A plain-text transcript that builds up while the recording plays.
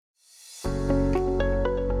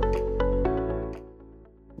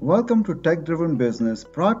Welcome to Tech Driven Business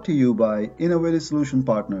brought to you by Innovative Solution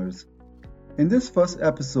Partners. In this first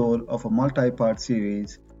episode of a multi part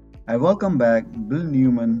series, I welcome back Bill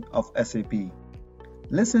Newman of SAP.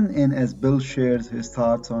 Listen in as Bill shares his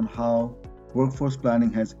thoughts on how workforce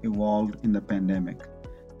planning has evolved in the pandemic.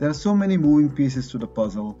 There are so many moving pieces to the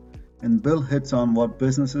puzzle, and Bill hits on what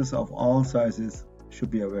businesses of all sizes should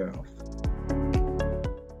be aware of.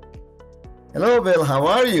 Hello, Bill. How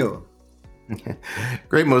are you?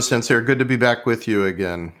 Great, Mohsen here. Good to be back with you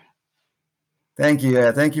again. Thank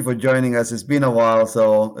you. Thank you for joining us. It's been a while,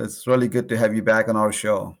 so it's really good to have you back on our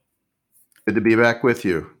show. Good to be back with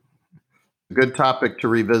you. A good topic to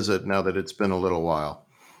revisit now that it's been a little while.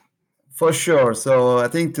 For sure. So I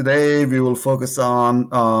think today we will focus on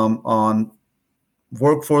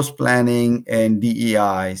workforce planning and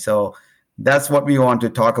DEI. So that's what we want to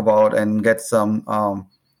talk about and get some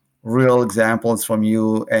real examples from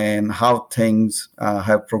you and how things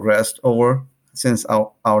have progressed over since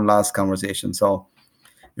our last conversation. So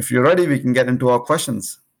if you're ready, we can get into our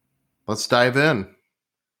questions. Let's dive in.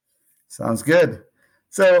 Sounds good.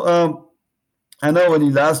 So I know when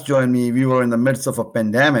you last joined me, we were in the midst of a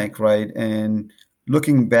pandemic, right? And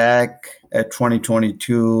looking back at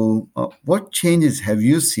 2022, what changes have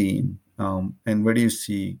you seen and where do you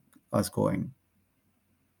see us going?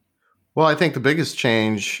 Well, I think the biggest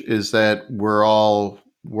change is that we're all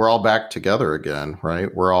back together again,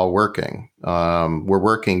 right? We're all working. We're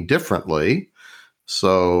working differently.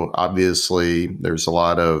 So obviously there's a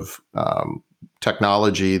lot of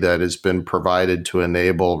technology that has been provided to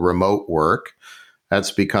enable remote work.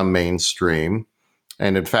 That's become mainstream.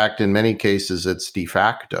 And in fact, in many cases, it's de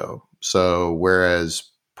facto. So whereas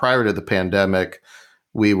prior to the pandemic,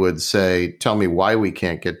 we would say, tell me why we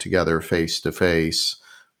can't get together face to face.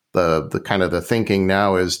 The kind of the thinking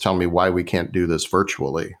now is tell me why we can't do this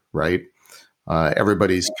virtually, right?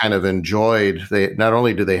 Everybody's kind of enjoyed, not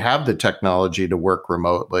only do they have the technology to work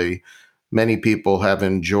remotely, many people have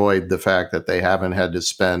enjoyed the fact that they haven't had to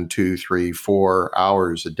spend 2, 3, 4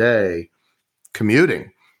 hours a day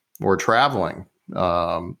commuting or traveling.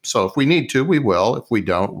 So if we need to, we will. If we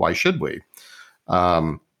don't, why should we?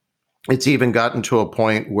 It's even gotten to a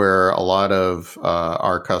point where a lot of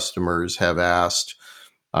our customers have asked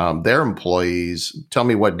their employees, tell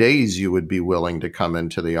me what days you would be willing to come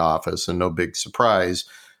into the office. And no big surprise,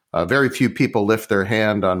 very few people lift their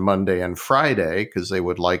hand on Monday and Friday because they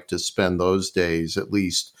would like to spend those days at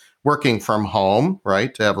least working from home,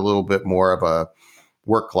 right? To have a little bit more of a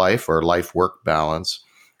work life or life work balance.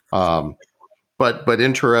 But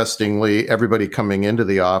interestingly, everybody coming into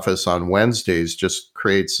the office on Wednesdays just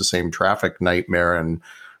creates the same traffic nightmare and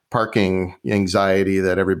parking anxiety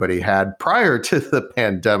that everybody had prior to the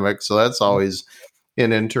pandemic. So that's always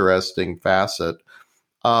an interesting facet.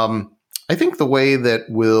 I think the way that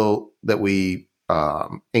we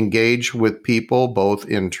engage with people, both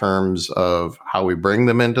in terms of how we bring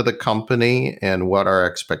them into the company and what our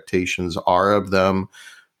expectations are of them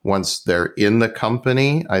once they're in the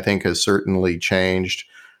company, I think has certainly changed.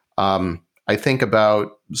 I think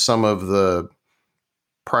about some of the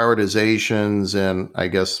prioritizations and I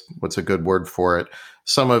guess what's a good word for it,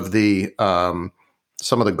 some of the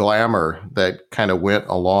glamour that kind of went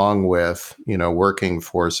along with, working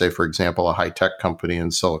for, say, for example, a high-tech company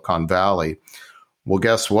in Silicon Valley. Well,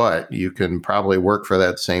 guess what? You can probably work for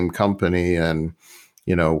that same company and,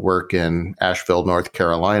 work in Asheville, North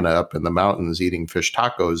Carolina, up in the mountains eating fish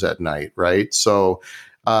tacos at night, right? So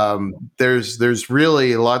there's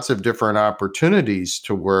really lots of different opportunities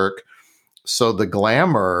to work. So the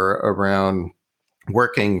glamour around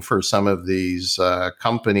working for some of these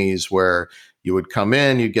companies where you would come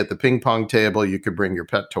in, you'd get the ping pong table, you could bring your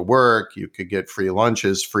pet to work, you could get free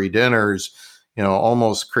lunches, free dinners,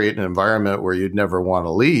 almost create an environment where you'd never want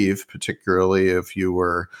to leave, particularly if you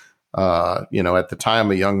were, at the time,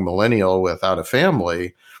 a young millennial without a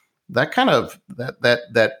family. That kind of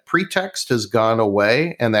that pretext has gone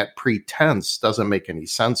away, and that pretense doesn't make any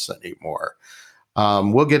sense anymore.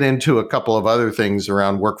 We'll get into a couple of other things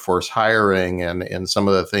around workforce hiring and some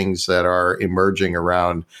of the things that are emerging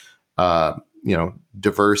around,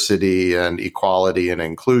 diversity and equality and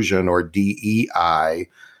inclusion, or DEI,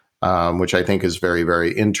 which I think is very,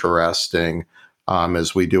 very interesting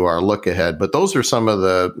as we do our look ahead. But those are some of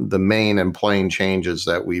the main and plain changes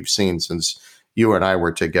that we've seen since you and I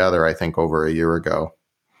were together, I think, over a year ago.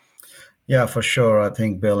 Yeah, for sure. I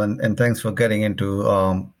think, Bill, and thanks for getting into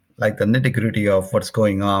like the nitty-gritty of what's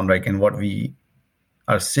going on, right, and what we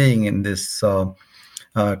are seeing in this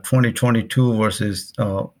 2022 versus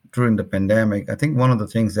during the pandemic. I think one of the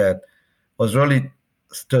things that was really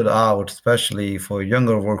stood out, especially for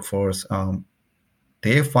younger workforce,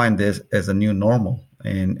 they find this as a new normal,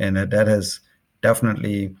 and that has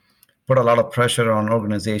definitely put a lot of pressure on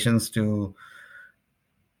organizations to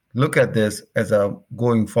look at this as a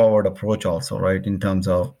going forward approach also, right? In terms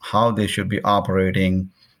of how they should be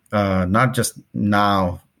operating, not just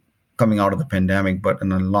now coming out of the pandemic, but in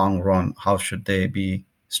the long run, how should they be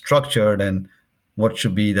structured and what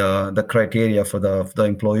should be the criteria for the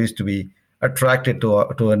employees to be attracted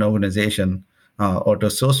to an organization or to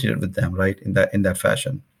associate with them, right? In that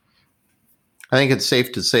fashion. I think it's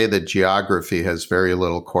safe to say that geography has very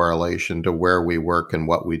little correlation to where we work and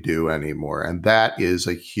what we do anymore. And that is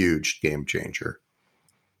a huge game changer.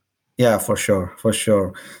 Yeah, for sure, for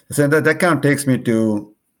sure. So that kind of takes me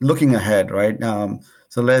to looking ahead, right?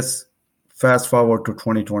 So let's fast forward to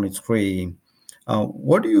 2023.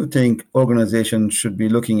 What do you think organizations should be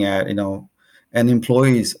looking at, and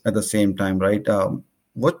employees at the same time, right?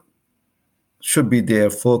 What should be their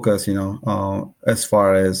focus, as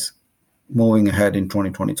far as moving ahead in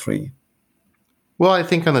 2023? Well, I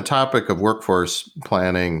think on the topic of workforce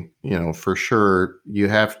planning, for sure you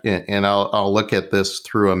have, and I'll look at this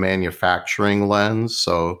through a manufacturing lens.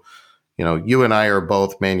 So, you and I are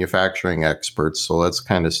both manufacturing experts, so let's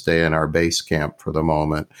kind of stay in our base camp for the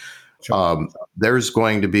moment. Sure. There's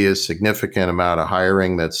going to be a significant amount of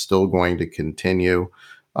hiring that's still going to continue.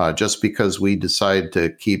 Just because we decide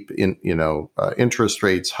to keep interest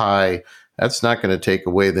rates high, that's not going to take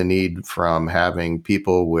away the need from having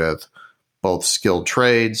people with both skilled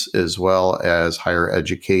trades as well as higher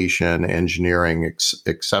education, engineering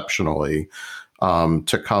exceptionally,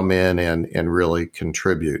 to come in and really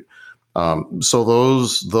contribute. So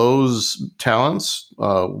those talents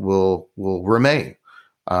will remain,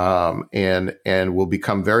 and will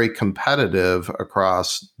become very competitive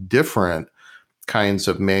across different kinds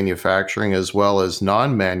of manufacturing as well as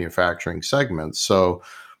non-manufacturing segments. So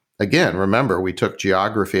again, remember, we took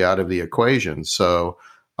geography out of the equation. So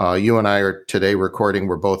you and I are today recording,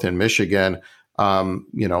 we're both in Michigan.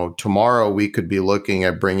 Tomorrow we could be looking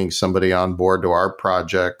at bringing somebody on board to our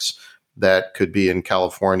projects that could be in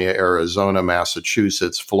California, Arizona,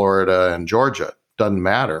 Massachusetts, Florida, and Georgia. Doesn't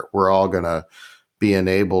matter. We're all going to be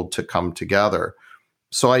enabled to come together.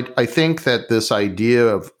 So I think that this idea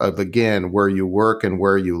of again, where you work and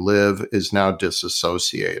where you live is now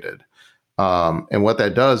disassociated. And what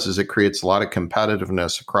that does is it creates a lot of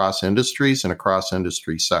competitiveness across industries and across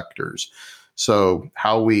industry sectors. So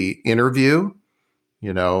how we interview,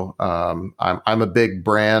 I'm a big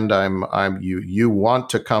brand. You want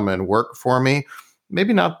to come and work for me.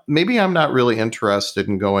 Maybe not. Maybe I'm not really interested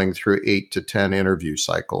in going through 8 to 10 interview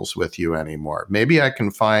cycles with you anymore. Maybe I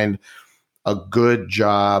can find a good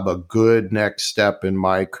job, a good next step in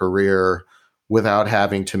my career without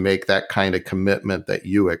having to make that kind of commitment that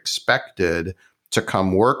you expected to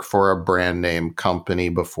come work for a brand name company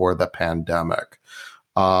before the pandemic.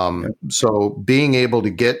 So being able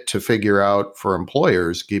to figure out for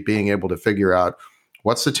employers, being able to figure out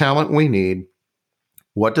what's the talent we need,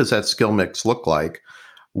 what does that skill mix look like,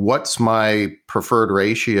 what's my preferred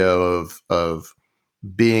ratio of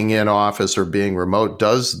being in office or being remote,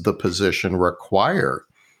 does the position require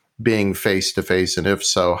being face-to-face? And if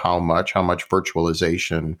so, how much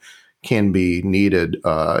virtualization can be needed,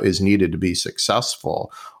 is needed to be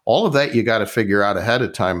successful? All of that you got to figure out ahead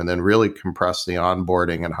of time and then really compress the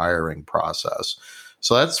onboarding and hiring process.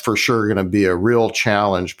 So that's for sure going to be a real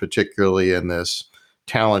challenge, particularly in this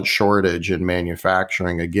talent shortage in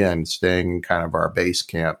manufacturing, again, staying kind of our base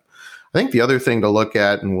camp. I think the other thing to look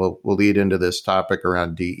at, and we'll lead into this topic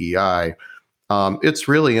around DEI, it's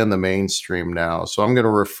really in the mainstream now. So I'm going to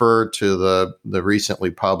refer to the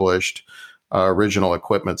recently published Original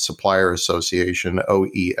Equipment Supplier Association,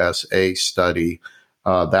 OESA study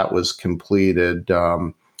that was completed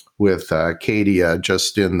with CATIA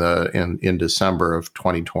just in December of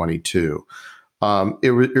 2022. It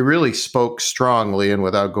really spoke strongly, and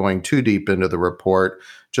without going too deep into the report,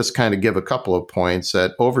 just kind of give a couple of points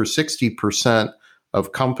that over 60%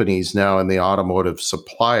 of companies now in the automotive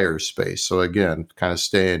supplier space, so again, kind of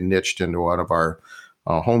staying niched into one of our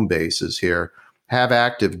home bases here, have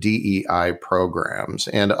active DEI programs.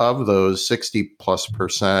 And of those,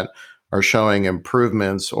 60+% are showing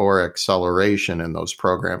improvements or acceleration in those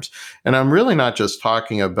programs. And I'm really not just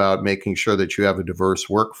talking about making sure that you have a diverse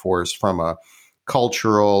workforce from a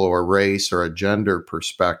cultural or race or a gender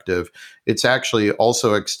perspective. It's actually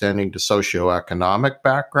also extending to socioeconomic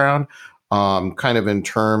background, kind of in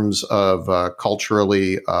terms of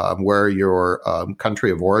culturally where your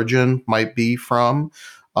country of origin might be from,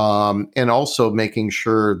 and also making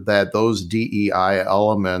sure that those DEI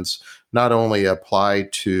elements not only apply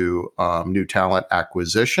to new talent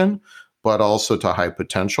acquisition, but also to high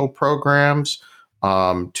potential programs,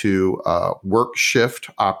 to work shift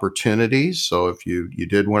opportunities. So if you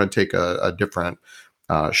did want to take a different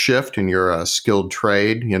shift and you're a skilled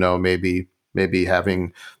trade, maybe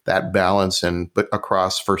having that balance but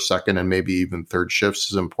across first, second, and maybe even third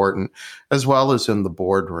shifts is important, as well as in the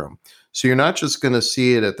boardroom. So you're not just going to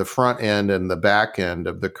see it at the front end and the back end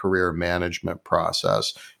of the career management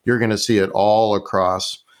process. You're going to see it all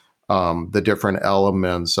across the different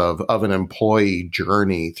elements of an employee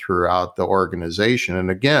journey throughout the organization.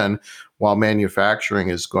 And again, while manufacturing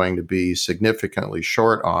is going to be significantly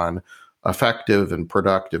short on effective and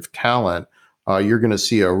productive talent, you're going to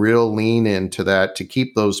see a real lean into that to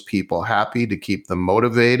keep those people happy, to keep them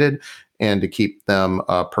motivated, and to keep them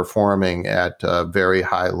performing at very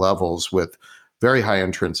high levels with very high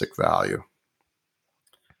intrinsic value.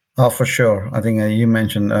 Oh, for sure. I think you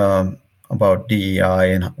mentioned about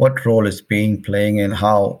DEI and what role it's playing and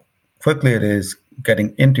how quickly it is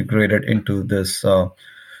getting integrated into this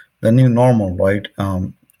the new normal, right?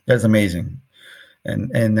 That's amazing.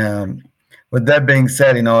 And with that being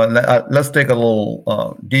said, let's take a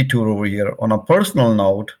little detour over here. On a personal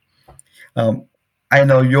note, I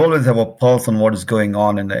know you always have a pulse on what is going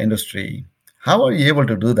on in the industry. How are you able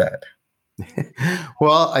to do that?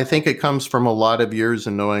 Well, I think it comes from a lot of years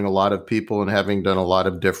and knowing a lot of people and having done a lot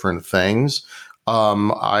of different things.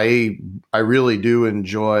 I really do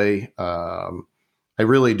enjoy. I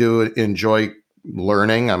really do enjoy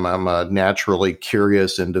learning. I'm a naturally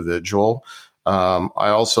curious individual. I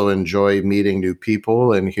also enjoy meeting new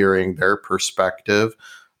people and hearing their perspective,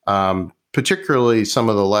 particularly some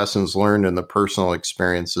of the lessons learned in the personal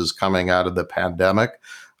experiences coming out of the pandemic.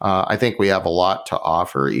 I think we have a lot to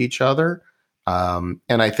offer each other. And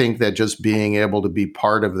I think that just being able to be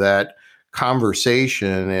part of that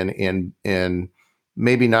conversation and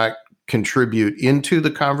maybe not contribute into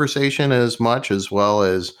the conversation as much, as well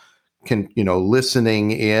as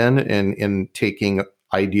listening in and taking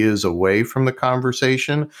ideas away from the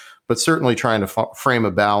conversation, but certainly trying to frame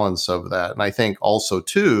a balance of that. And I think also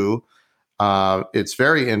too, it's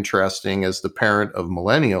very interesting as the parent of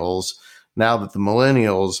millennials, now that the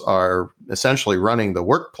millennials are essentially running the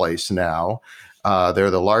workplace now. They're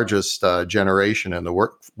the largest generation in the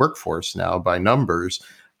workforce now by numbers.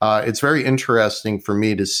 It's very interesting for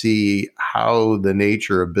me to see how the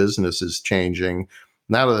nature of business is changing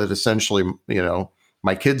now that essentially,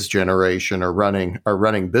 my kids' generation are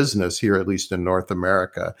running business here, at least in North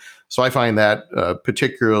America. So I find that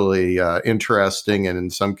particularly interesting and in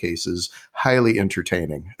some cases highly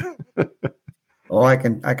entertaining. Oh, I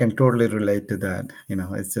can totally relate to that.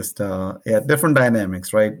 It's just different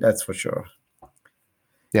dynamics, right? That's for sure.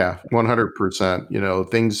 Yeah,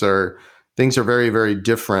 100%. Things are very, very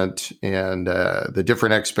different, and the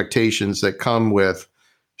different expectations that come with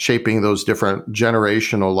shaping those different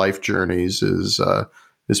generational life journeys is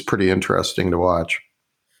pretty interesting to watch.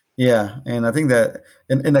 Yeah, and I think that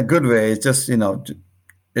in a good way, it's just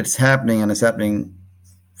it's happening, and it's happening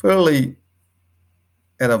fairly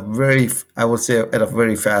at a very, I would say, at a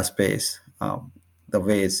very fast pace. The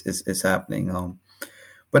way it's happening.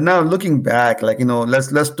 But now looking back,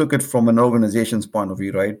 let's look at from an organization's point of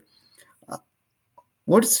view, right?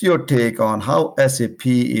 What's your take on how SAP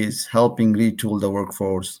is helping retool the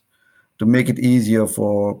workforce to make it easier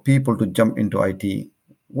for people to jump into IT?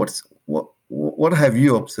 What have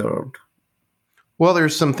you observed? Well,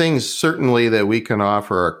 there's some things certainly that we can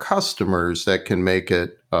offer our customers that can make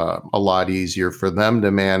it a lot easier for them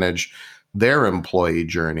to manage their employee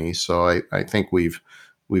journey. So I think we've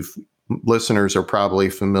listeners are probably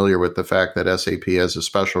familiar with the fact that SAP has a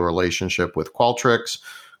special relationship with Qualtrics.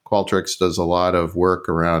 Qualtrics does a lot of work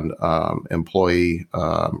around employee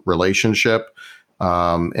relationship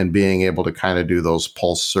and being able to kind of do those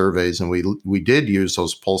pulse surveys. And we did use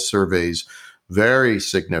those pulse surveys very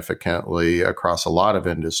significantly across a lot of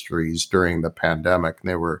industries during the pandemic. And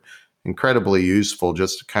they were incredibly useful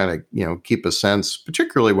just to kind of, keep a sense,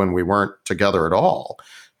 particularly when we weren't together at all,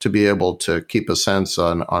 to be able to keep a sense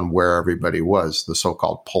on where everybody was, the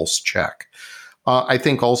so-called pulse check. I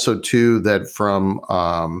think also, too, that from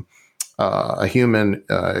a human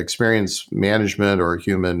experience management or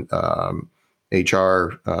human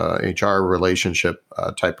HR relationship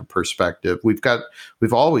type of perspective,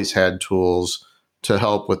 we've always had tools to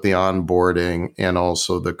help with the onboarding and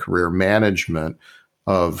also the career management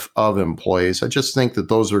of employees. I just think that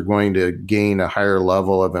those are going to gain a higher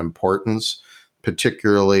level of importance,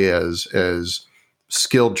 particularly as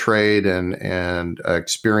skilled trade and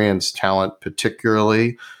experienced talent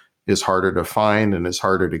particularly is harder to find and is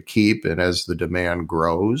harder to keep, and as the demand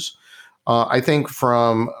grows. I think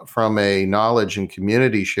from a knowledge and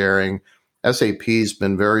community sharing, SAP's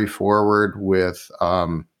been very forward with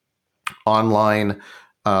online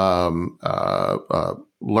learning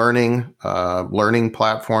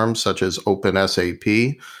platforms such as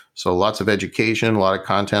OpenSAP. So lots of education, a lot of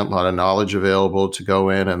content, a lot of knowledge available to go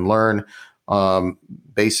in and learn.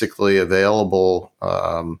 Basically available,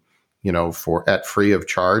 for at free of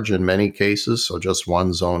charge in many cases. So just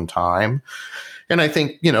one's own time. And I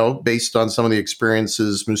think, based on some of the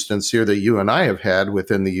experiences, Mustansir, that you and I have had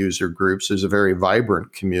within the user groups, there's a very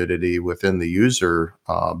vibrant community within the user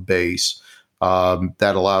base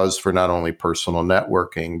that allows for not only personal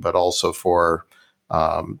networking, but also for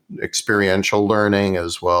experiential learning,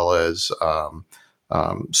 as well as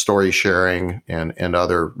story sharing and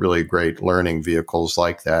other really great learning vehicles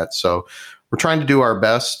like that. So we're trying to do our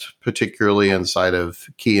best, particularly inside of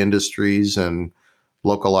key industries and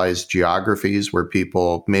localized geographies where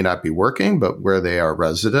people may not be working, but where they are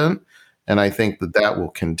resident. And I think that will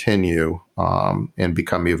continue and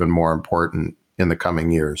become even more important in the coming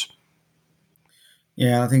years.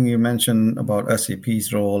 Yeah, I think you mentioned about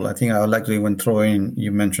SAP's role. I think I would like to even throw in,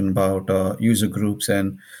 you mentioned about user groups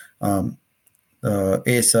and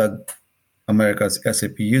ASUG, America's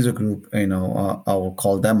SAP user group. I will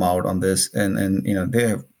call them out on this, and they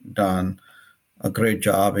have done a great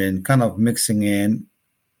job in kind of mixing in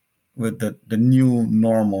with the new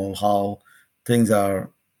normal, how things are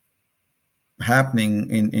happening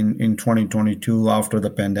in 2022 after the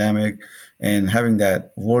pandemic, and having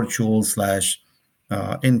that virtual /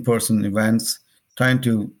 in-person events, trying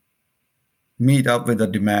to meet up with the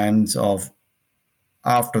demands of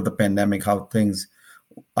after the pandemic, how things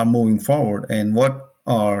are moving forward, and what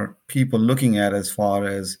are people looking at as far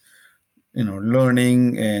as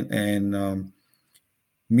learning and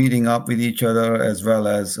meeting up with each other, as well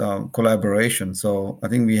as collaboration. So I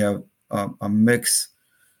think we have a mixed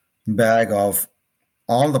bag of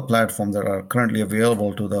all the platforms that are currently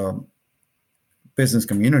available to the business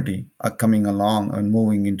community are coming along and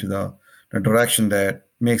moving into the direction that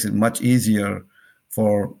makes it much easier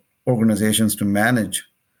for organizations to manage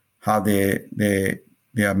how they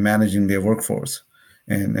are managing their workforce,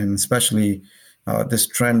 and especially this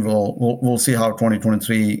trend we'll see how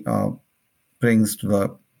 2023 brings to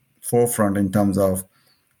the forefront in terms of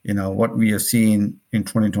what we have seen in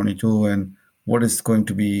 2022 and what is going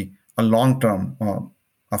to be a long-term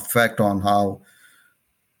effect on how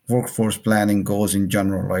workforce planning goes in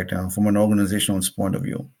general right now from an organizational point of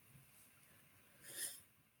view.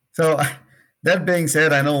 So that being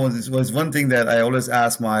said, I know this was one thing that I always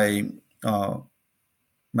ask my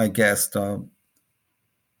guest,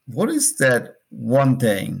 what is that one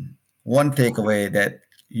takeaway that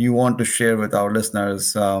you want to share with our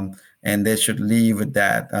listeners, and they should leave with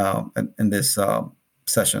that in this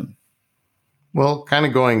session? Well, kind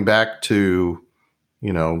of going back to,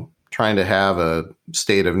 trying to have a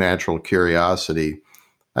state of natural curiosity,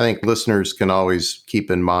 I think listeners can always keep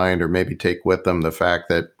in mind, or maybe take with them, the fact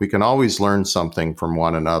that we can always learn something from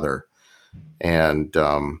one another. And,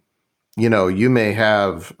 you may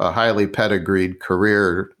have a highly pedigreed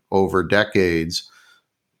career over decades,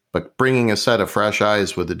 but bringing a set of fresh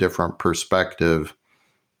eyes with a different perspective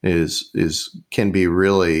can be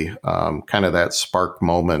really kind of that spark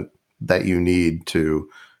moment that you need to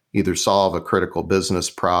either solve a critical business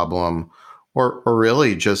problem or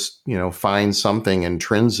really just, find something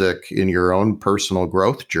intrinsic in your own personal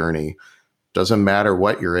growth journey. Doesn't matter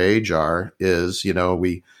what your age is,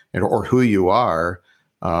 or who you are.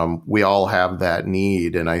 We all have that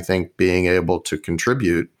need. And I think being able to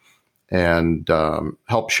contribute and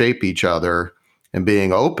help shape each other and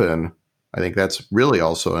being open, I think that's really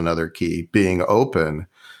also another key, being open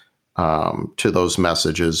to those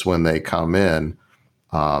messages when they come in.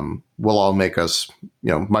 Will all make us,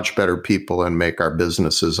 much better people and make our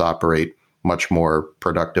businesses operate much more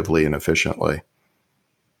productively and efficiently.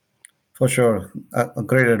 For sure.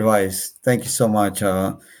 Great advice. Thank you so much.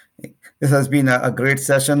 This has been a great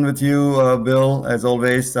session with you, Bill, as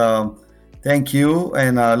always. Thank you,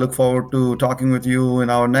 and I look forward to talking with you in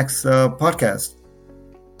our next podcast.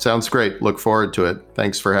 Sounds great. Look forward to it.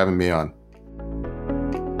 Thanks for having me on.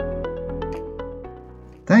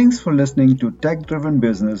 Thanks for listening to Tech Driven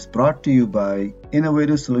Business, brought to you by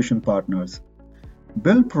Innovative Solution Partners.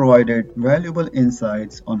 Bill provided valuable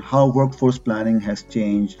insights on how workforce planning has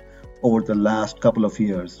changed over the last couple of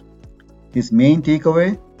years. His main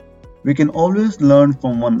takeaway: we can always learn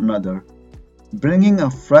from one another. Bringing a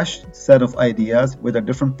fresh set of ideas with a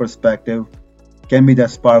different perspective can be that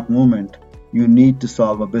spark moment you need to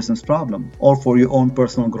solve a business problem or for your own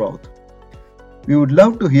personal growth. We would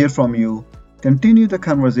love to hear from you. Continue the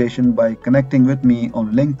conversation by connecting with me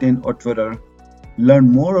on LinkedIn or Twitter.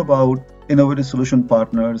 Learn more about Innovative Solution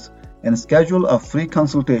Partners and schedule a free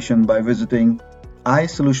consultation by visiting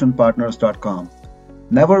isolutionpartners.com.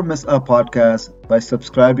 Never miss a podcast by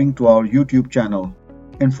subscribing to our YouTube channel.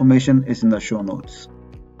 Information is in the show notes.